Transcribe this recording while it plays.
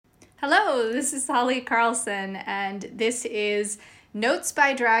Hello, this is Holly Carlson, and this is Notes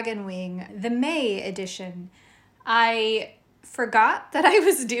by Dragonwing, the May edition. I forgot that I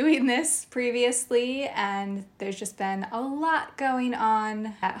was doing this previously, and there's just been a lot going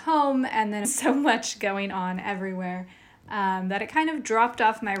on at home, and then so much going on everywhere that it kind of dropped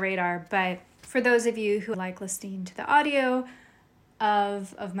off my radar. But for those of you who like listening to the audio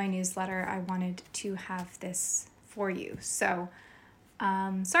of my newsletter, I wanted to have this for you. So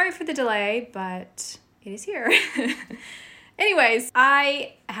sorry for the delay, but it is here. Anyways,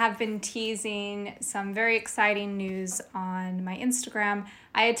 I have been teasing some very exciting news on my Instagram.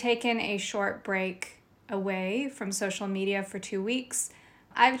 I had taken a short break away from social media for 2 weeks.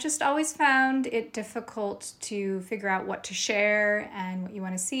 I've just always found it difficult to figure out what to share and what you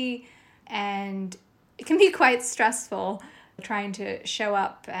want to see, and it can be quite stressful trying to show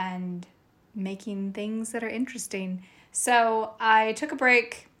up and making things that are interesting. So I took a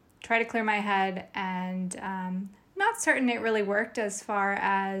break, tried to clear my head, and not certain it really worked as far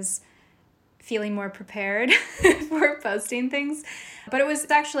as feeling more prepared for posting things. But it was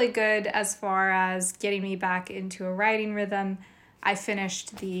actually good as far as getting me back into a writing rhythm. I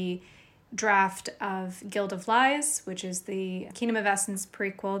finished the draft of Guild of Lies, which is the Kingdom of Essence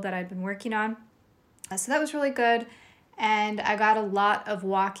prequel that I'd been working on. So that was really good, and I got a lot of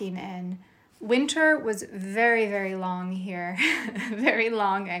walking in. Winter was very, very long here, very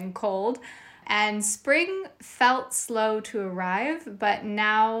long and cold, and spring felt slow to arrive, but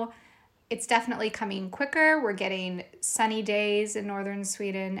now it's definitely coming quicker. We're getting sunny days in northern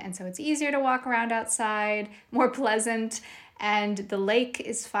Sweden, and so it's easier to walk around outside, more pleasant, and the lake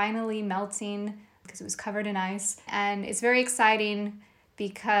is finally melting because it was covered in ice, and it's very exciting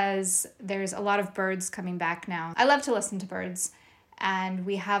because there's a lot of birds coming back now. I love to listen to birds. And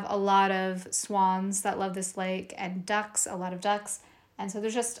we have a lot of swans that love this lake, and ducks, a lot of ducks. And so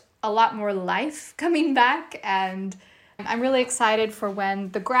there's just a lot more life coming back. And I'm really excited for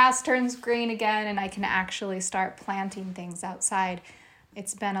when the grass turns green again and I can actually start planting things outside.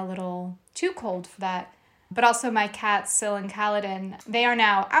 It's been a little too cold for that. But also my cats, Syl and Kaladin, they are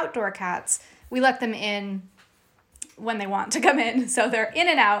now outdoor cats. We let them in when they want to come in. So they're in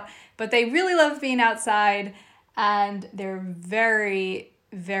and out, but they really love being outside. And they're very,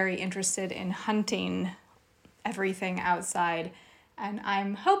 very interested in hunting everything outside. And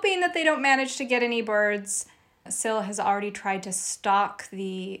I'm hoping that they don't manage to get any birds. Syl has already tried to stalk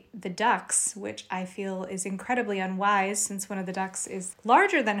the ducks, which I feel is incredibly unwise since one of the ducks is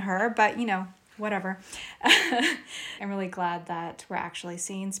larger than her, but whatever. I'm really glad that we're actually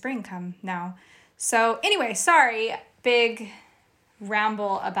seeing spring come now. So anyway, sorry, big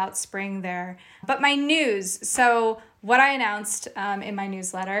ramble about spring there. But my news, so what I announced in my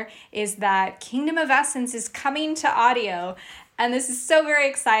newsletter is that Kingdom of Essence is coming to audio. And this is so very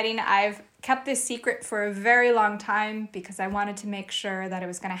exciting. I've kept this secret for a very long time because I wanted to make sure that it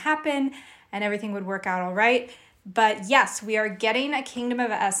was going to happen and everything would work out all right. But yes, we are getting a Kingdom of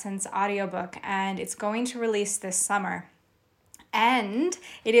Essence audiobook, and it's going to release this summer. And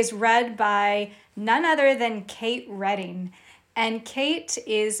it is read by none other than Kate Redding. And Kate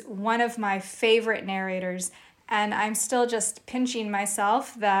is one of my favorite narrators, and I'm still just pinching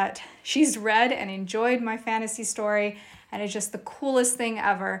myself that she's read and enjoyed my fantasy story, and it's just the coolest thing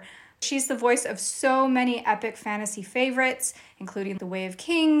ever. She's the voice of so many epic fantasy favorites, including The Way of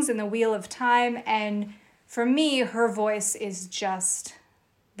Kings and The Wheel of Time, and for me, her voice is just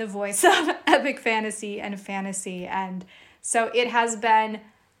the voice of epic fantasy, and so it has been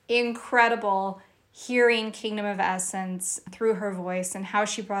incredible hearing Kingdom of Essence through her voice and how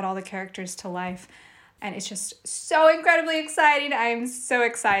she brought all the characters to life. And it's just so incredibly exciting. I'm so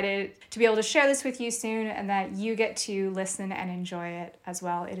excited to be able to share this with you soon and that you get to listen and enjoy it as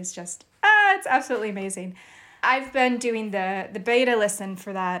well. It is just, it's absolutely amazing. I've been doing the beta listen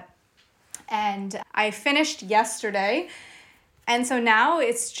for that, and I finished yesterday. And so now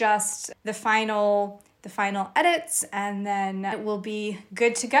it's just the final edits, and then it will be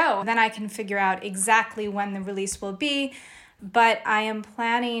good to go. Then I can figure out exactly when the release will be, but I am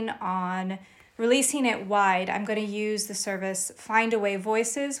planning on releasing it wide. I'm going to use the service Findaway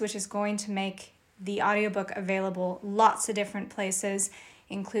Voices, which is going to make the audiobook available lots of different places,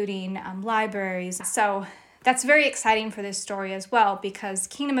 including libraries. So that's very exciting for this story as well, because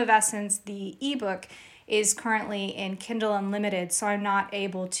Kingdom of Essence, the ebook, is currently in Kindle Unlimited, so I'm not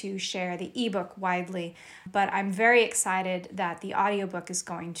able to share the ebook widely. But I'm very excited that the audiobook is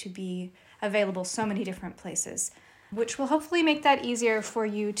going to be available so many different places, which will hopefully make that easier for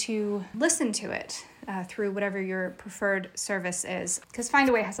you to listen to it through whatever your preferred service is, because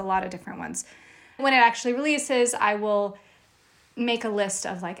Findaway has a lot of different ones. When it actually releases, I will make a list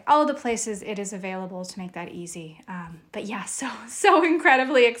of like all the places it is available to make that easy. But yeah, so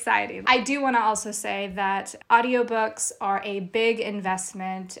incredibly exciting. I do want to also say that audiobooks are a big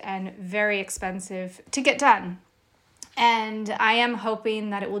investment and very expensive to get done. And I am hoping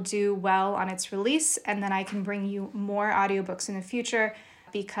that it will do well on its release, and then I can bring you more audiobooks in the future,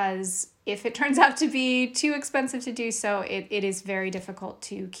 because if it turns out to be too expensive to do so, it is very difficult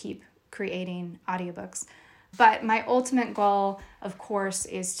to keep creating audiobooks. But my ultimate goal, of course,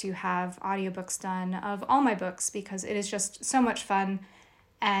 is to have audiobooks done of all my books, because it is just so much fun.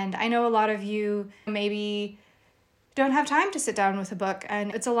 And I know a lot of you maybe don't have time to sit down with a book,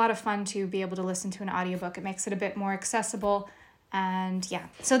 and it's a lot of fun to be able to listen to an audiobook. It makes it a bit more accessible, and yeah,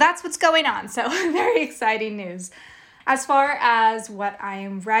 so that's what's going on. So very exciting news. As far as what I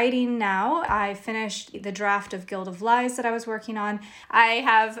am writing now, I finished the draft of Guild of Lies that I was working on. I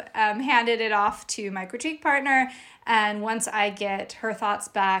have handed it off to my critique partner, and once I get her thoughts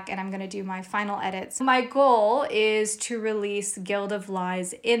back, and I'm going to do my final edits, my goal is to release Guild of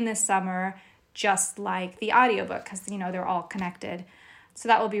Lies in the summer, just like the audiobook, because, you know, they're all connected. So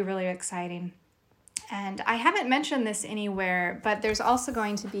that will be really exciting. And I haven't mentioned this anywhere, but there's also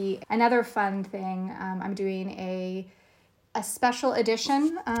going to be another fun thing. I'm doing a special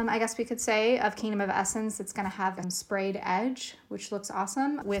edition, I guess we could say, of Kingdom of Essence. It's going to have a sprayed edge, which looks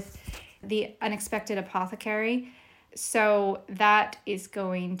awesome, with the Unexpected Apothecary. So that is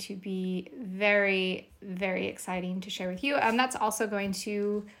going to be very, very exciting to share with you. That's also going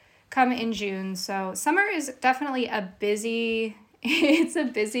to come in June. So summer is definitely it's a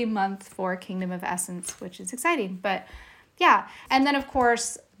busy month for Kingdom of Essence, which is exciting. But yeah, and then of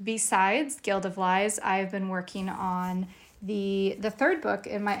course, besides Guild of Lies, I've been working on the third book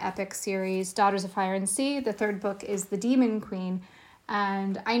in my epic series, Daughters of Fire and Sea. The third book is The Demon Queen.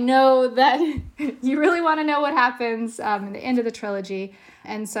 And I know that you really want to know what happens in the end of the trilogy.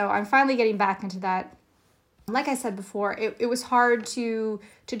 And so I'm finally getting back into that. Like I said before, it was hard to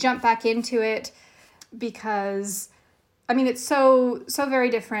jump back into it, because I mean, it's so very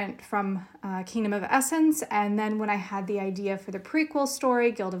different from Kingdom of Essence. And then when I had the idea for the prequel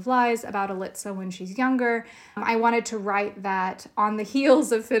story, Guild of Lies, about Alyssa when she's younger, I wanted to write that on the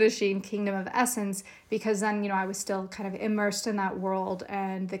heels of finishing Kingdom of Essence, because then, you know, I was still kind of immersed in that world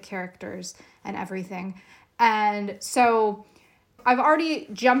and the characters and everything. And so I've already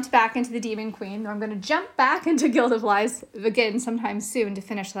jumped back into the Demon Queen. I'm going to jump back into Guild of Lies again sometime soon to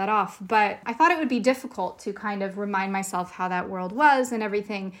finish that off. But I thought it would be difficult to kind of remind myself how that world was and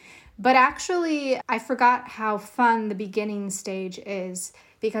everything. But actually, I forgot how fun the beginning stage is,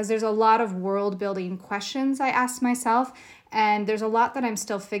 because there's a lot of world building questions I asked myself. And there's a lot that I'm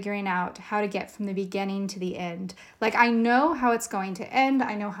still figuring out how to get from the beginning to the end. Like, I know how it's going to end,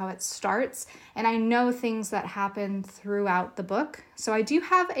 I know how it starts, and I know things that happen throughout the book. So I do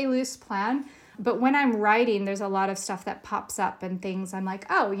have a loose plan, but when I'm writing, there's a lot of stuff that pops up and things I'm like,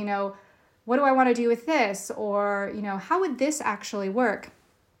 oh, you know, what do I want to do with this? Or, you know, how would this actually work?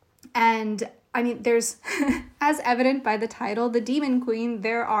 And I mean, there's, as evident by the title, The Demon Queen,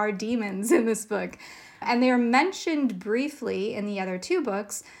 there are demons in this book. And they are mentioned briefly in the other two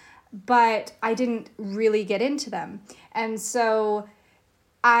books, but I didn't really get into them. And so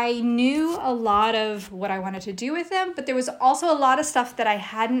I knew a lot of what I wanted to do with them, but there was also a lot of stuff that I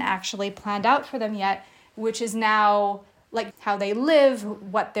hadn't actually planned out for them yet, which is now like how they live,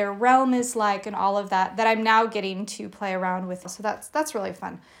 what their realm is like, and all of that I'm now getting to play around with. So that's really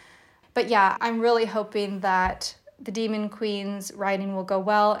fun. But yeah, I'm really hoping that the Demon Queen's writing will go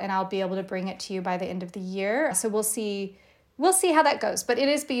well, and I'll be able to bring it to you by the end of the year. So we'll see how that goes. But it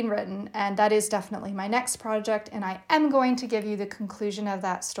is being written, and that is definitely my next project, and I am going to give you the conclusion of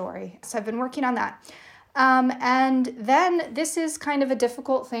that story. So I've been working on that. And then this is kind of a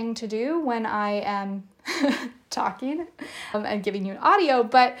difficult thing to do when I am talking and giving you an audio,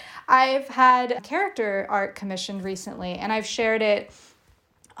 but I've had character art commissioned recently, and I've shared it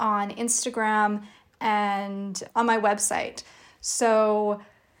on Instagram and on my website. So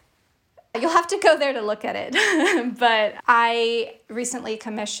you'll have to go there to look at it. But I recently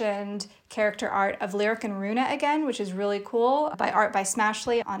commissioned character art of Lyric and Runa again, which is really cool, by Art by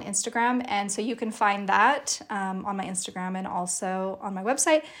Smashly on Instagram. And so you can find that on my Instagram and also on my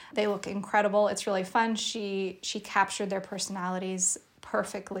website. They look incredible. It's really fun. She captured their personalities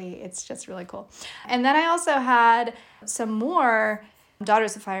perfectly. It's just really cool. And then I also had some more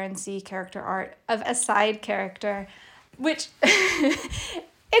Daughters of Fire and Sea character art of a side character, which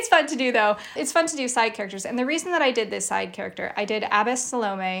it's fun to do though. It's fun to do side characters. And the reason that I did this side character, I did Abbess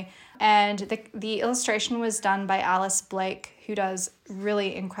Salome, and the illustration was done by Alice Blake, who does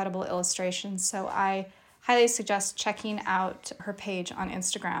really incredible illustrations. So I highly suggest checking out her page on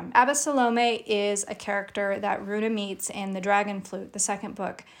Instagram. Abba Salome is a character that Runa meets in The Dragon Flute, the second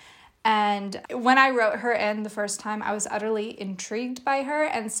book. And when I wrote her in the first time, I was utterly intrigued by her.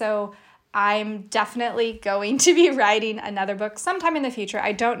 And so I'm definitely going to be writing another book sometime in the future.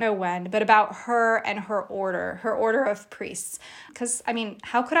 I don't know when, but about her and her order of priests. Because, I mean,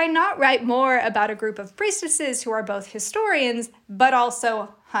 how could I not write more about a group of priestesses who are both historians, but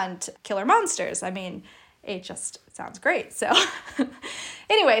also hunt killer monsters? I mean, it just sounds great. So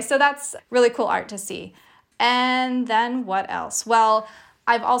anyway, so that's really cool art to see. And then what else? Well,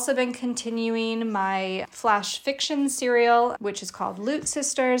 I've also been continuing my flash fiction serial, which is called Loot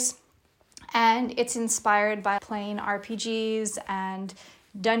Sisters. And it's inspired by playing RPGs and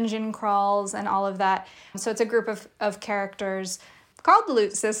dungeon crawls and all of that. So it's a group of characters called the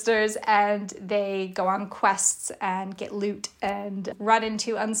Loot Sisters, and they go on quests and get loot and run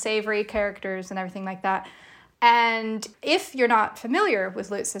into unsavory characters and everything like that. And if you're not familiar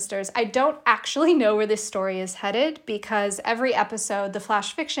with Loot Sisters, I don't actually know where this story is headed, because every episode, the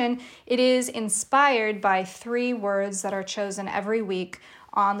flash fiction, it is inspired by 3 words that are chosen every week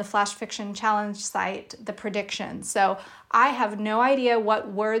on the Flash Fiction Challenge site, the predictions. So I have no idea what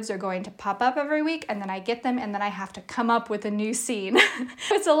words are going to pop up every week, and then I get them, and then I have to come up with a new scene.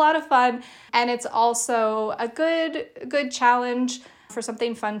 It's a lot of fun, and it's also a good challenge for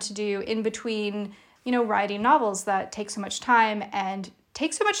something fun to do in between, writing novels that take so much time and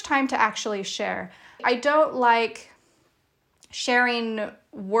take so much time to actually share. I don't like sharing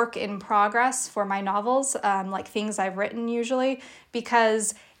work in progress for my novels, like things I've written usually,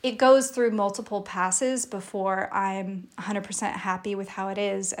 because it goes through multiple passes before I'm 100% happy with how it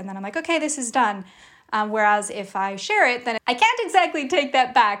is. And then I'm like, okay, this is done. Whereas if I share it, then I can't exactly take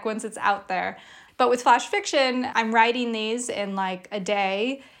that back once it's out there. But with flash fiction, I'm writing these in like a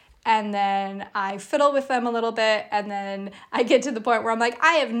day, and then I fiddle with them a little bit, and then I get to the point where I'm like,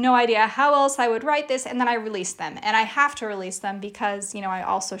 I have no idea how else I would write this, and then I release them. And I have to release them because, I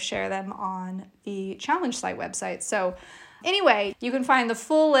also share them on the challenge site website. So anyway, you can find the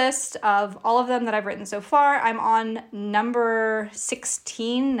full list of all of them that I've written so far. I'm on number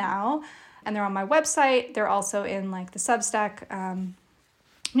 16 now, and they're on my website. They're also in like the Substack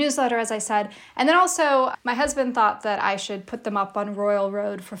newsletter, as I said. And then also my husband thought that I should put them up on Royal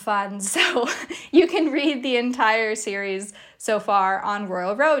Road for fun. So you can read the entire series so far on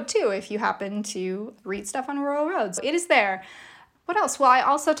Royal Road too, if you happen to read stuff on Royal Road. So it is there. What else? Well, I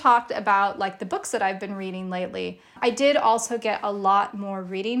also talked about like the books that I've been reading lately. I did also get a lot more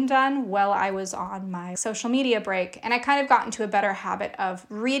reading done while I was on my social media break. And I kind of got into a better habit of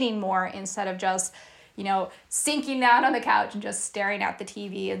reading more instead of just sinking down on the couch and just staring at the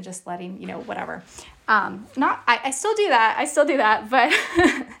TV and just letting, whatever. I still do that, but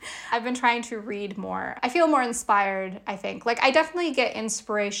I've been trying to read more. I feel more inspired, I think. Like, I definitely get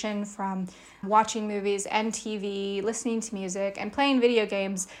inspiration from watching movies and TV, listening to music, and playing video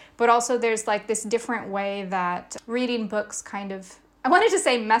games, but also there's like this different way that reading books kind of, I wanted to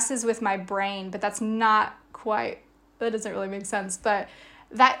say messes with my brain, but that's not quite, that doesn't really make sense, but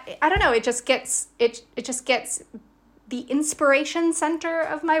that, I don't know, it just gets the inspiration center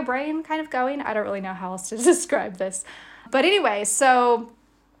of my brain kind of going. I don't really know how else to describe this. But anyway, so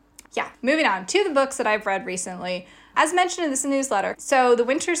yeah, moving on to the books that I've read recently. As mentioned in this newsletter, so The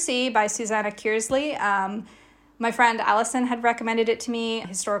Winter Sea by Susanna Kearsley. My friend Allison had recommended it to me,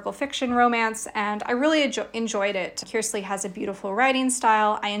 historical fiction romance, and I really enjoyed it. Kearsley has a beautiful writing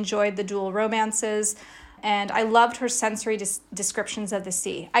style. I enjoyed the dual romances. And I loved her sensory descriptions of the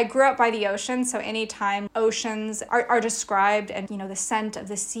sea. I grew up by the ocean, so anytime oceans are described and, the scent of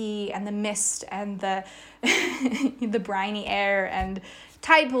the sea and the mist and the the briny air and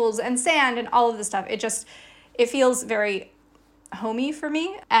tide pools and sand and all of the stuff, it feels very homey for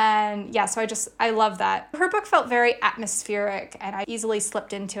me. And yeah, so I love that. Her book felt very atmospheric, and I easily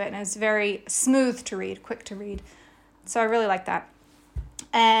slipped into it, and it was very smooth to read, quick to read. So I really like that.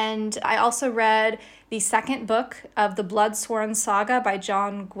 And I also read the second book of the Bloodsworn Saga by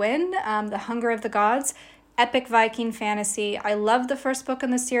John Gwynne, The Hunger of the Gods, epic Viking fantasy. I loved the first book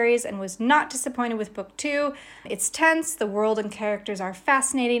in the series and was not disappointed with book 2. It's tense, the world and characters are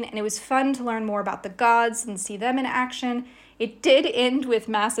fascinating, and it was fun to learn more about the gods and see them in action. It did end with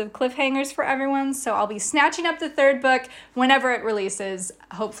massive cliffhangers for everyone, so I'll be snatching up the third book whenever it releases,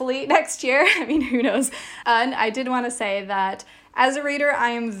 hopefully next year. I mean, who knows? And I did want to say that As a reader, I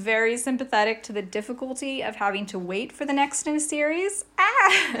am very sympathetic to the difficulty of having to wait for the next new series.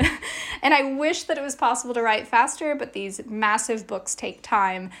 And I wish that it was possible to write faster, but these massive books take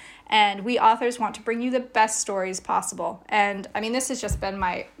time, and we authors want to bring you the best stories possible. And I mean, this has just been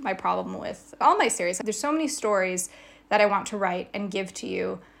my problem with all my series. There's so many stories that I want to write and give to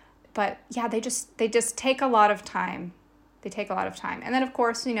you, but yeah, they just take a lot of time. They take a lot of time. And then, of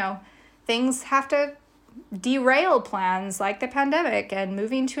course, things have to derail plans, like the pandemic and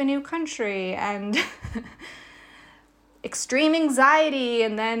moving to a new country and extreme anxiety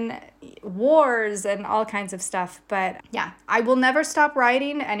and then wars and all kinds of stuff. But yeah, I will never stop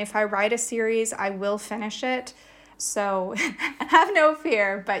writing, and if I write a series, I will finish it. So have no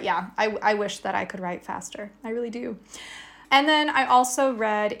fear. But yeah, I wish that I could write faster. I really do. And then I also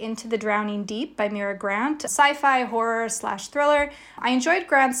read Into the Drowning Deep by Mira Grant, sci-fi horror/thriller. I enjoyed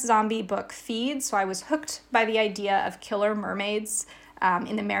Grant's zombie book Feed, so I was hooked by the idea of killer mermaids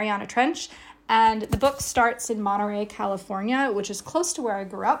in the Mariana Trench. And the book starts in Monterey, California, which is close to where I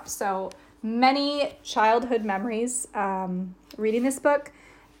grew up. So many childhood memories reading this book.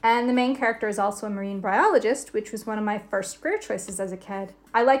 And the main character is also a marine biologist, which was one of my first career choices as a kid.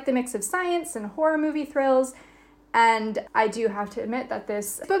 I like the mix of science and horror movie thrills. And I do have to admit that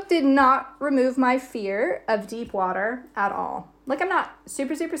this book did not remove my fear of deep water at all. Like, I'm not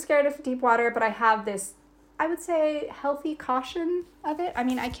super scared of deep water, but I have this, I would say, healthy caution of it. I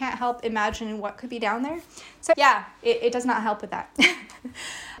mean, I can't help imagine what could be down there. So yeah, it does not help with that.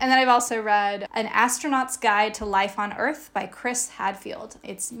 And then I've also read An Astronaut's Guide to Life on Earth by Chris Hadfield.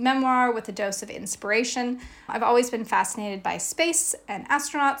 It's memoir with a dose of inspiration. I've always been fascinated by space and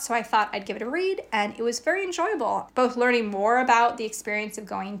astronauts, so I thought I'd give it a read, and it was very enjoyable. Both learning more about the experience of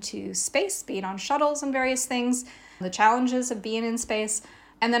going to space, being on shuttles and various things, the challenges of being in space,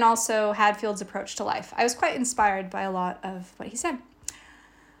 and then also Hadfield's approach to life. I was quite inspired by a lot of what he said.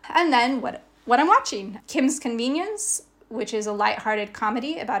 And then what I'm watching. Kim's Convenience, which is a lighthearted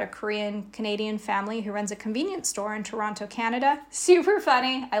comedy about a Korean-Canadian family who runs a convenience store in Toronto, Canada. Super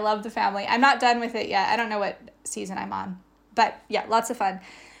funny. I love the family. I'm not done with it yet. I don't know what season I'm on. But yeah, lots of fun.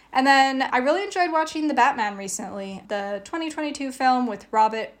 And then I really enjoyed watching The Batman recently. The 2022 film with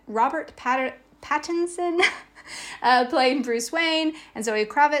Robert Pattinson playing Bruce Wayne, and Zoe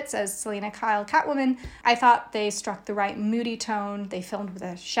Kravitz as Selena Kyle Catwoman. I thought they struck the right moody tone. They filmed with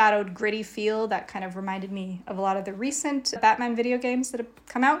a shadowed, gritty feel that kind of reminded me of a lot of the recent Batman video games that have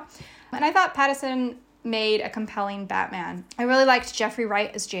come out. And I thought Pattinson made a compelling Batman. I really liked Jeffrey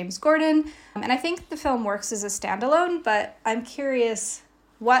Wright as James Gordon, and I think the film works as a standalone, but I'm curious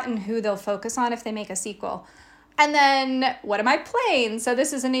what and who they'll focus on if they make a sequel. And then, what am I playing? So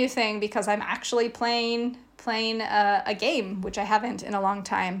this is a new thing because I'm actually playing a game, which I haven't in a long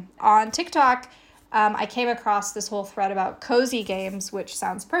time. On TikTok, I came across this whole thread about cozy games, which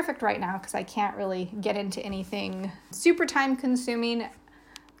sounds perfect right now because I can't really get into anything super time-consuming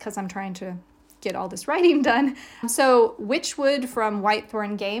because I'm trying to get all this writing done. So Witchwood from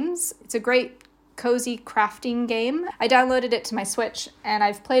Whitethorn Games. It's a great cozy crafting game. I downloaded it to my Switch, and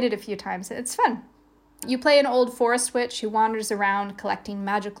I've played it a few times, and it's fun. You play an old forest witch who wanders around collecting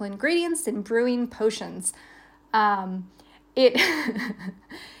magical ingredients and brewing potions. I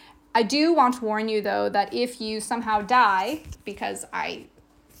do want to warn you, though, that if you somehow die, because I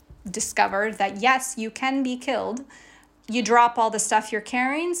discovered that, yes, you can be killed, you drop all the stuff you're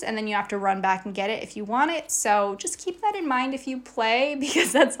carrying, and then you have to run back and get it if you want it. So just keep that in mind if you play,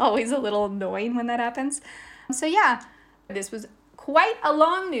 because that's always a little annoying when that happens. So yeah, this was quite a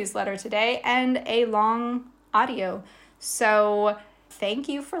long newsletter today and a long audio. So thank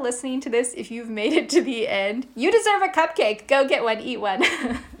you for listening to this. If you've made it to the end, you deserve a cupcake. Go get one, eat one.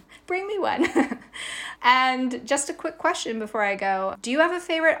 Bring me one. And just a quick question before I go. Do you have a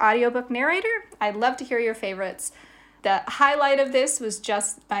favorite audiobook narrator? I'd love to hear your favorites. The highlight of this was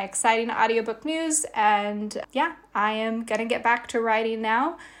just my exciting audiobook news. And yeah, I am going to get back to writing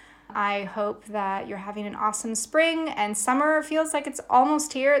now. I hope that you're having an awesome spring, and summer feels like it's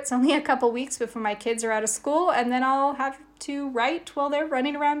almost here. It's only a couple weeks before my kids are out of school, and then I'll have to write while they're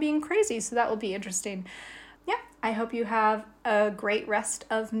running around being crazy, so that will be interesting. Yeah, I hope you have a great rest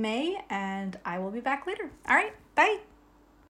of May, and I will be back later. All right, bye.